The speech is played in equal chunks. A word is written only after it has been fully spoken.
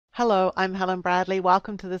Hello, I'm Helen Bradley.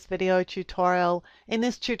 Welcome to this video tutorial. In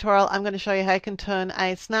this tutorial, I'm going to show you how you can turn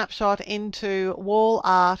a snapshot into wall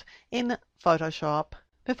art in Photoshop.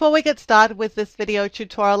 Before we get started with this video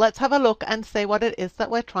tutorial, let's have a look and see what it is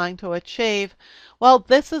that we're trying to achieve. Well,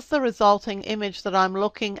 this is the resulting image that I'm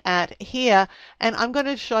looking at here, and I'm going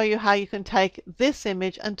to show you how you can take this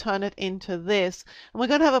image and turn it into this. And we're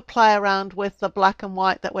going to have a play around with the black and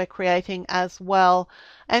white that we're creating as well.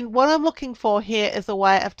 And what I'm looking for here is a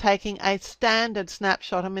way of taking a standard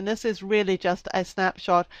snapshot. I mean, this is really just a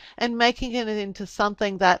snapshot, and making it into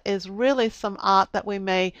something that is really some art that we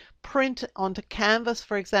may print onto canvas,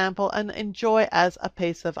 for example, and enjoy as a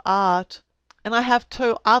piece of art. And I have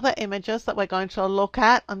two other images that we're going to look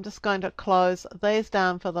at. I'm just going to close these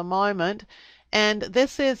down for the moment. And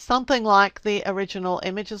this is something like the original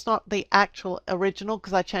image. It's not the actual original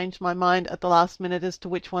because I changed my mind at the last minute as to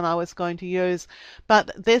which one I was going to use.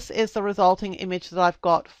 But this is the resulting image that I've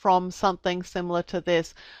got from something similar to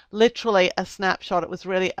this. Literally a snapshot. It was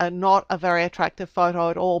really not a very attractive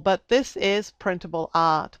photo at all, but this is printable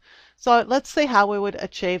art. So let's see how we would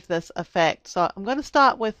achieve this effect. So I'm going to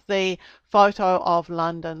start with the photo of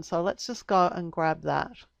London. So let's just go and grab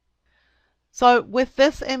that. So with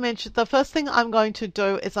this image, the first thing I'm going to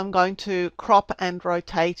do is I'm going to crop and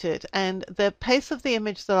rotate it. And the piece of the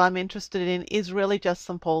image that I'm interested in is really just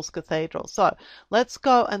St. Paul's Cathedral. So let's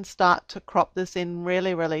go and start to crop this in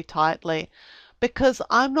really, really tightly, because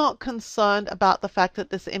I'm not concerned about the fact that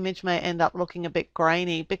this image may end up looking a bit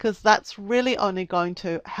grainy, because that's really only going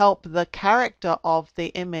to help the character of the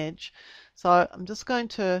image. So I'm just going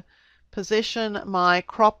to position my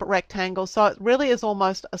crop rectangle so it really is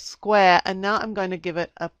almost a square, and now I'm going to give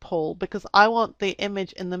it a pull because I want the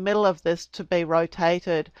image in the middle of this to be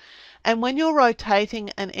rotated. And when you're rotating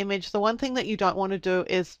an image, the one thing that you don't want to do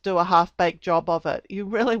is do a half-baked job of it. You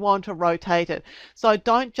really want to rotate it. So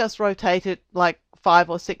don't just rotate it like 5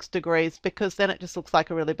 or 6 degrees, because then it just looks like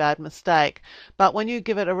a really bad mistake. But when you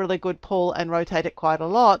give it a really good pull and rotate it quite a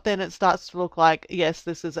lot, then it starts to look like, yes,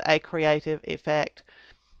 this is a creative effect.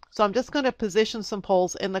 So I'm just going to position St.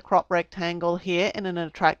 Paul's in the crop rectangle here in an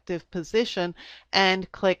attractive position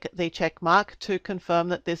and click the check mark to confirm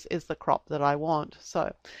that this is the crop that I want.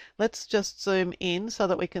 So let's just zoom in so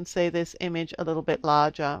that we can see this image a little bit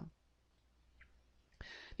larger.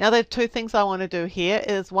 Now there are two things I want to do here.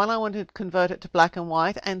 Is one, I want to convert it to black and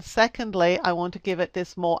white, and secondly, I want to give it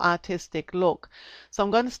this more artistic look. So I'm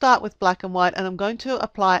going to start with black and white, and I'm going to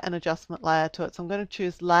apply an adjustment layer to it. So I'm going to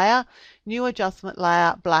choose Layer, New Adjustment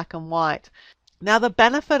Layer, Black and White. Now the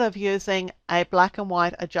benefit of using a black and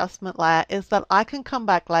white adjustment layer is that I can come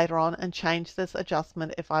back later on and change this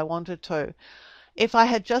adjustment if I wanted to. If I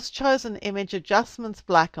had just chosen Image Adjustments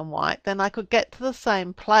black and white, then I could get to the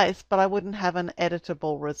same place, but I wouldn't have an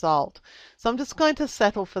editable result. So I'm just going to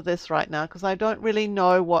settle for this right now because I don't really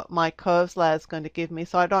know what my curves layer is going to give me,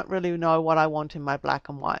 so I don't really know what I want in my black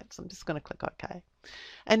and white. So I'm just going to click OK.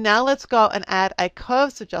 And now let's go and add a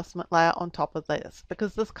curves adjustment layer on top of this,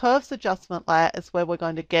 because this curves adjustment layer is where we're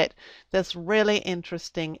going to get this really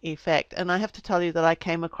interesting effect. And I have to tell you that I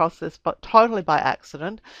came across this but totally by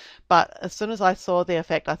accident. But as soon as I saw the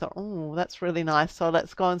effect, I thought, oh, that's really nice. So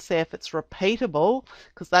let's go and see if it's repeatable,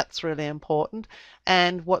 because that's really important,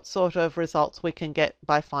 and what sort of results we can get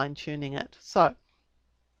by fine-tuning it. So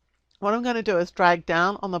what I'm going to do is drag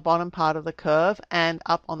down on the bottom part of the curve and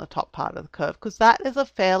up on the top part of the curve, because that is a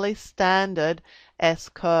fairly standard S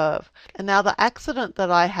curve. And now the accident that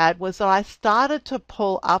I had was that I started to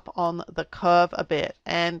pull up on the curve a bit,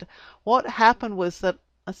 and what happened was that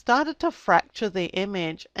I started to fracture the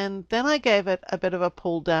image, and then I gave it a bit of a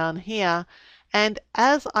pull down here. And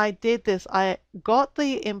as I did this, I got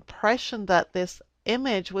the impression that this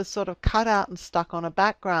image was sort of cut out and stuck on a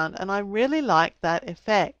background, and I really like that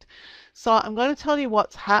effect. So I'm going to tell you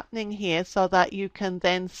what's happening here so that you can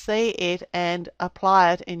then see it and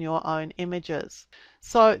apply it in your own images.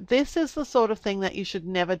 So this is the sort of thing that you should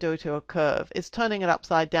never do to a curve. Is turning it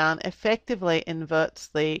upside down effectively inverts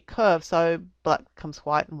the curve, so black becomes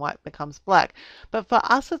white and white becomes black. But for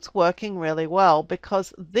us it's working really well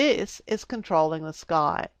because this is controlling the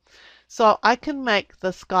sky. So I can make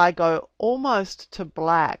the sky go almost to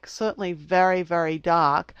black, certainly very, very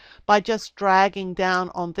dark, by just dragging down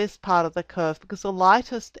on this part of the curve, because the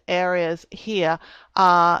lightest areas here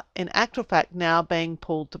are in actual fact now being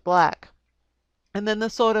pulled to black. And then the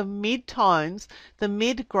sort of mid-tones, the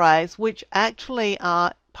mid-grays, which actually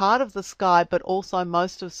are part of the sky, but also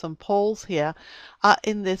most of St. Paul's here are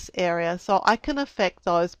in this area. So I can affect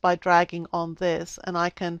those by dragging on this, and I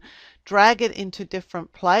can drag it into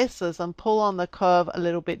different places and pull on the curve a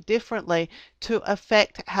little bit differently to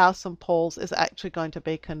affect how St. Paul's is actually going to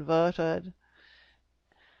be converted.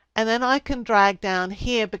 And then I can drag down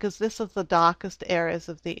here because this is the darkest areas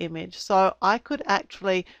of the image. So I could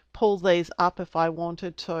actually pull these up if I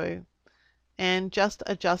wanted to and just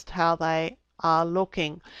adjust how they are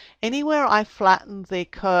looking. Anywhere I flatten the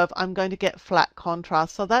curve, I'm going to get flat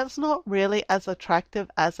contrast. So that's not really as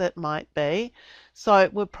attractive as it might be. So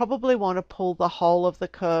we'll probably want to pull the whole of the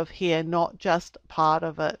curve here, not just part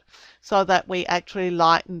of it, so that we actually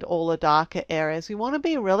lightened all the darker areas. We want to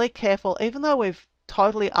be really careful, even though we've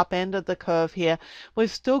totally upended the curve here,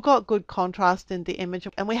 we've still got good contrast in the image,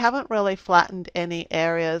 and we haven't really flattened any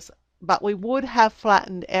areas, but we would have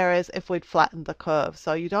flattened areas if we'd flattened the curve.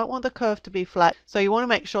 So you don't want the curve to be flat. So you want to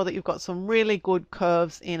make sure that you've got some really good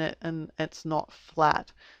curves in it and it's not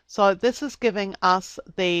flat. So this is giving us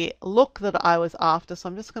the look that I was after. So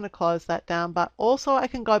I'm just going to close that down, but also I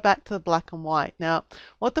can go back to the black and white. Now,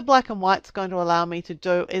 what the black and white's going to allow me to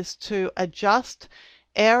do is to adjust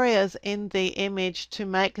areas in the image to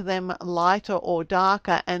make them lighter or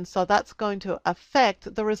darker, and so that's going to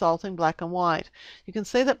affect the resulting black and white. You can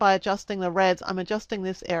see that by adjusting the reds, I'm adjusting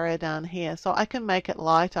this area down here, so I can make it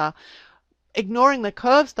lighter, ignoring the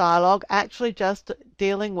curves dialog, actually just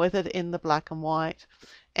dealing with it in the black and white.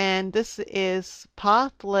 And this is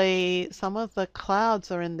partly, some of the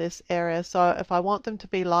clouds are in this area, so if I want them to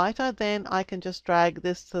be lighter, then I can just drag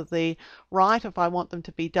this to the right. If I want them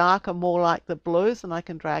to be darker, more like the blues, then I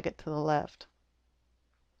can drag it to the left.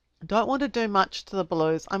 I don't want to do much to the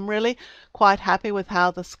blues. I'm really quite happy with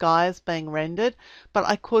how the sky is being rendered, but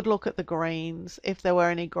I could look at the greens. If there were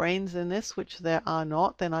any greens in this, which there are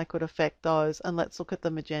not, then I could affect those. And let's look at the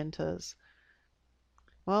magentas.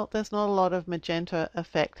 Well, there's not a lot of magenta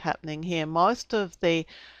effect happening here. Most of the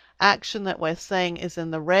action that we're seeing is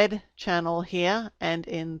in the red channel here and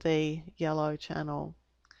in the yellow channel.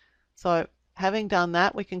 So having done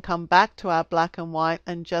that, we can come back to our black and white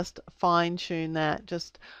and just fine tune that,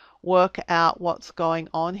 just work out what's going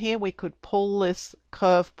on here. We could pull this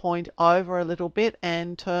curve point over a little bit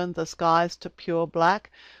and turn the skies to pure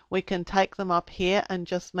black. We can take them up here and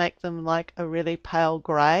just make them like a really pale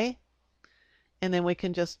gray. And then we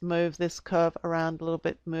can just move this curve around a little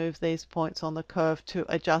bit, move these points on the curve to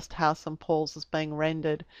adjust how St. Paul's is being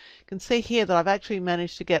rendered. You can see here that I've actually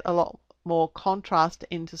managed to get a lot more contrast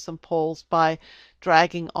into St. Paul's by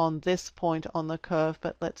dragging on this point on the curve,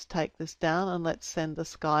 but let's take this down and let's send the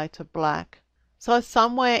sky to black. So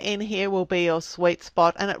somewhere in here will be your sweet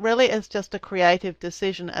spot, and it really is just a creative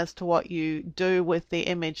decision as to what you do with the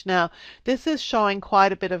image. Now, this is showing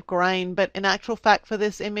quite a bit of grain, but in actual fact for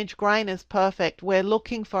this image, grain is perfect. We're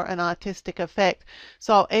looking for an artistic effect.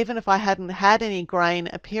 So even if I hadn't had any grain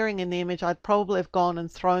appearing in the image, I'd probably have gone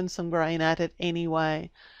and thrown some grain at it anyway.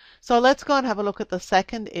 So let's go and have a look at the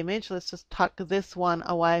second image. Let's just tuck this one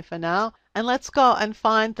away for now. And let's go and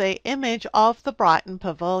find the image of the Brighton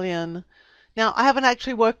Pavilion. Now, I haven't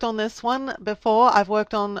actually worked on this one before. I've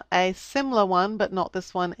worked on a similar one, but not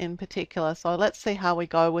this one in particular. So let's see how we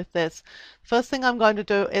go with this. First thing I'm going to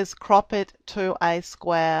do is crop it to a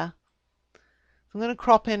square. I'm going to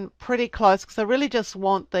crop in pretty close because I really just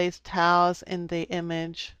want these towers in the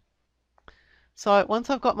image. So once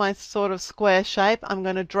I've got my sort of square shape, I'm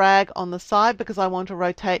going to drag on the side because I want to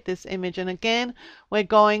rotate this image. And again, we're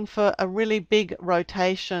going for a really big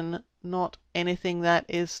rotation, not anything that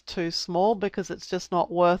is too small, because it's just not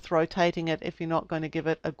worth rotating it if you're not going to give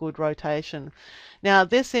it a good rotation. Now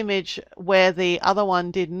this image, where the other one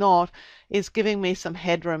did not, is giving me some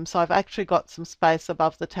headroom. So I've actually got some space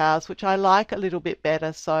above the towers, which I like a little bit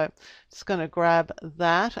better. So I'm just going to grab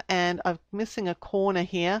that, and I'm missing a corner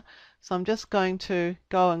here. So I'm just going to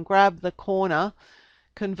go and grab the corner,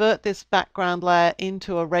 convert this background layer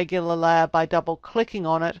into a regular layer by double clicking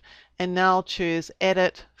on it, and now I'll choose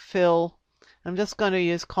Edit, Fill. I'm just going to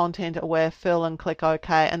use Content Aware Fill and click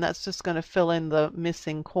OK, and that's just going to fill in the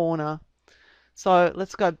missing corner. So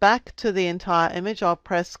let's go back to the entire image. I'll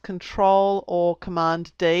press Control or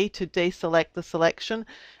Command D to deselect the selection,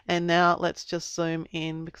 and now let's just zoom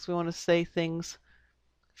in because we want to see things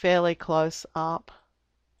fairly close up.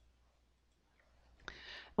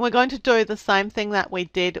 We're going to do the same thing that we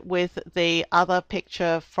did with the other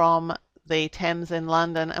picture from the Thames in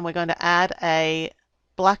London, and we're going to add a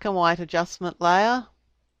black and white adjustment layer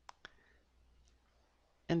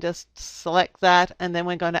and just select that, and then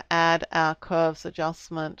we're going to add our curves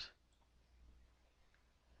adjustment.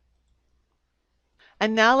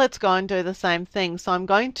 And now let's go and do the same thing. So I'm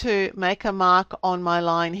going to make a mark on my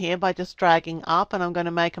line here by just dragging up, and I'm going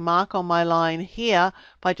to make a mark on my line here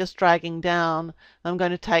by just dragging down. I'm going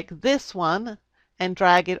to take this one and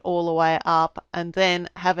drag it all the way up, and then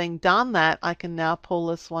having done that, I can now pull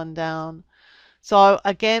this one down. So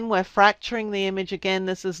again, we're fracturing the image again.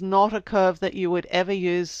 This is not a curve that you would ever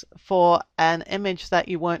use for an image that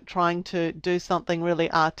you weren't trying to do something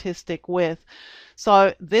really artistic with.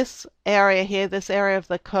 So this area here, this area of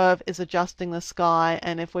the curve is adjusting the sky,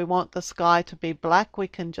 and if we want the sky to be black, we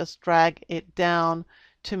can just drag it down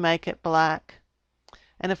to make it black.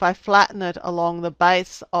 And if I flatten it along the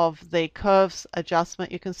base of the curves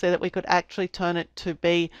adjustment, you can see that we could actually turn it to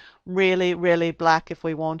be really, really black if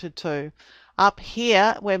we wanted to. Up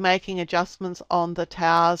here, we're making adjustments on the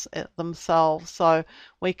towers themselves, so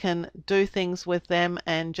we can do things with them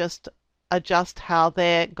and just adjust how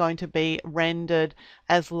they're going to be rendered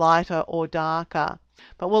as lighter or darker.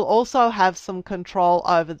 But we'll also have some control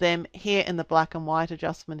over them here in the black and white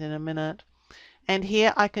adjustment in a minute. And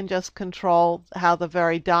here I can just control how the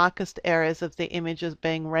very darkest areas of the image is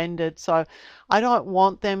being rendered. So I don't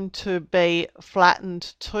want them to be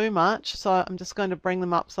flattened too much. So I'm just going to bring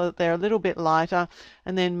them up so that they're a little bit lighter,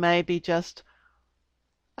 and then maybe just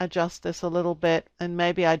adjust this a little bit. And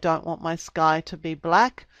maybe I don't want my sky to be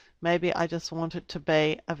black. Maybe I just want it to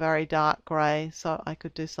be a very dark gray. So I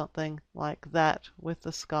could do something like that with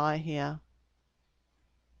the sky here.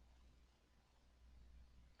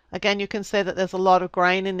 Again, you can see that there's a lot of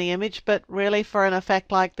grain in the image, but really for an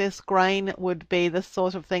effect like this, grain would be the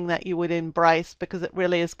sort of thing that you would embrace because it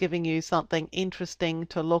really is giving you something interesting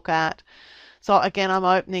to look at. So again, I'm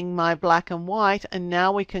opening my black and white, and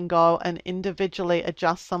now we can go and individually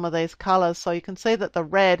adjust some of these colors. So you can see that the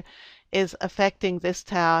red is affecting this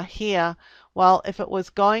tower here. Well, if it was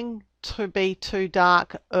going to be too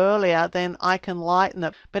dark earlier, then I can lighten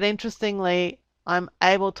it. But interestingly, I'm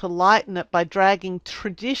able to lighten it by dragging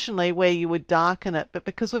traditionally where you would darken it. But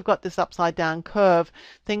because we've got this upside down curve,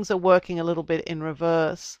 things are working a little bit in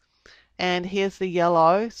reverse. And here's the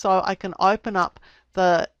yellow. So I can open up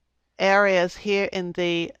the areas here in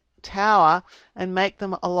the tower and make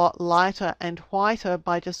them a lot lighter and whiter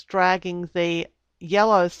by just dragging the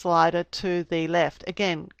yellow slider to the left.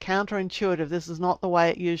 Again, counterintuitive. This is not the way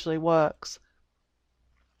it usually works.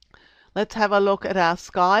 Let's have a look at our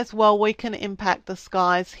skies. Well, we can impact the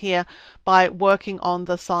skies here by working on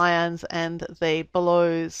the cyans and the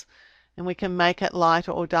blues, and we can make it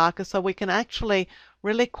lighter or darker. So we can actually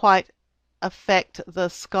really quite affect the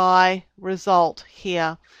sky result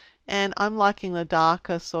here. And I'm liking the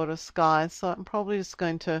darker sort of skies, so I'm probably just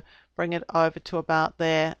going to bring it over to about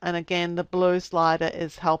there. And again, the blue slider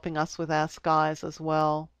is helping us with our skies as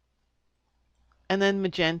well. And then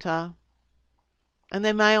magenta. And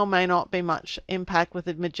there may or may not be much impact with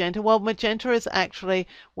the magenta. Well, magenta is actually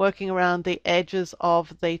working around the edges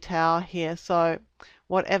of the tower here. So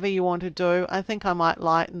whatever you want to do, I think I might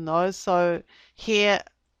lighten those. So here,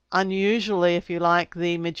 unusually, if you like,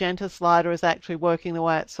 the magenta slider is actually working the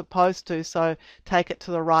way it's supposed to. So take it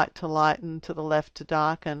to the right to lighten, to the left to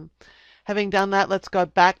darken. Having done that, let's go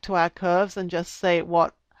back to our curves and just see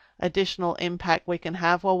what additional impact we can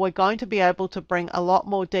have. Well, we're going to be able to bring a lot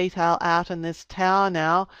more detail out in this tower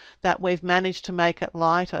now that we've managed to make it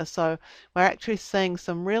lighter. So we're actually seeing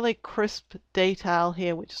some really crisp detail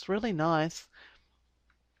here, which is really nice.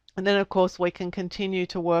 And then of course we can continue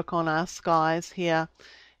to work on our skies here.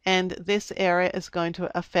 And this area is going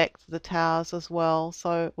to affect the towers as well.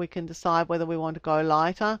 So we can decide whether we want to go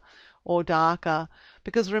lighter or darker.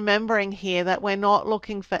 Because remembering here that we're not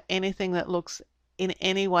looking for anything that looks in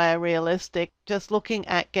any way realistic, just looking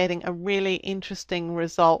at getting a really interesting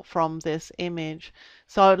result from this image.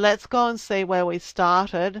 So let's go and see where we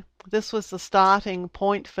started. This was the starting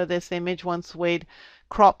point for this image once we'd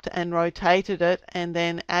cropped and rotated it, and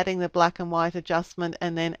then adding the black and white adjustment,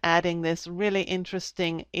 and then adding this really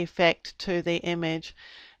interesting effect to the image.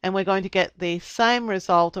 And we're going to get the same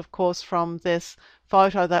result, of course, from this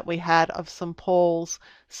photo that we had of St. Paul's.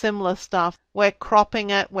 Similar stuff. We're cropping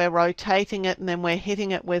it, we're rotating it, and then we're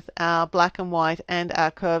hitting it with our black and white and our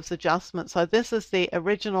curves adjustment. So this is the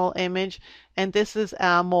original image, and this is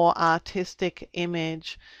our more artistic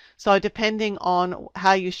image. So depending on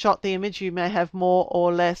how you shot the image, you may have more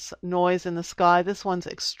or less noise in the sky. This one's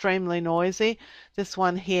extremely noisy. This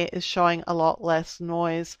one here is showing a lot less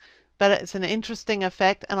noise. But it's an interesting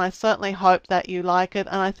effect, and I certainly hope that you like it.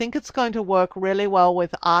 And I think it's going to work really well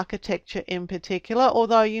with architecture in particular,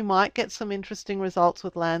 although you might get some interesting results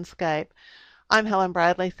with landscape. I'm Helen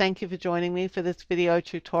Bradley. Thank you for joining me for this video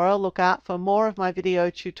tutorial. Look out for more of my video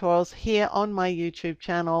tutorials here on my YouTube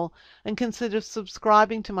channel, and consider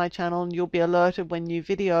subscribing to my channel and you'll be alerted when new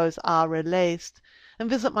videos are released. And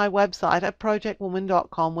visit my website at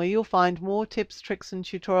projectwoman.com, where you'll find more tips, tricks and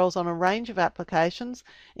tutorials on a range of applications,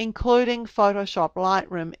 including Photoshop,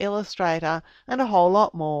 Lightroom, Illustrator and a whole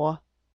lot more.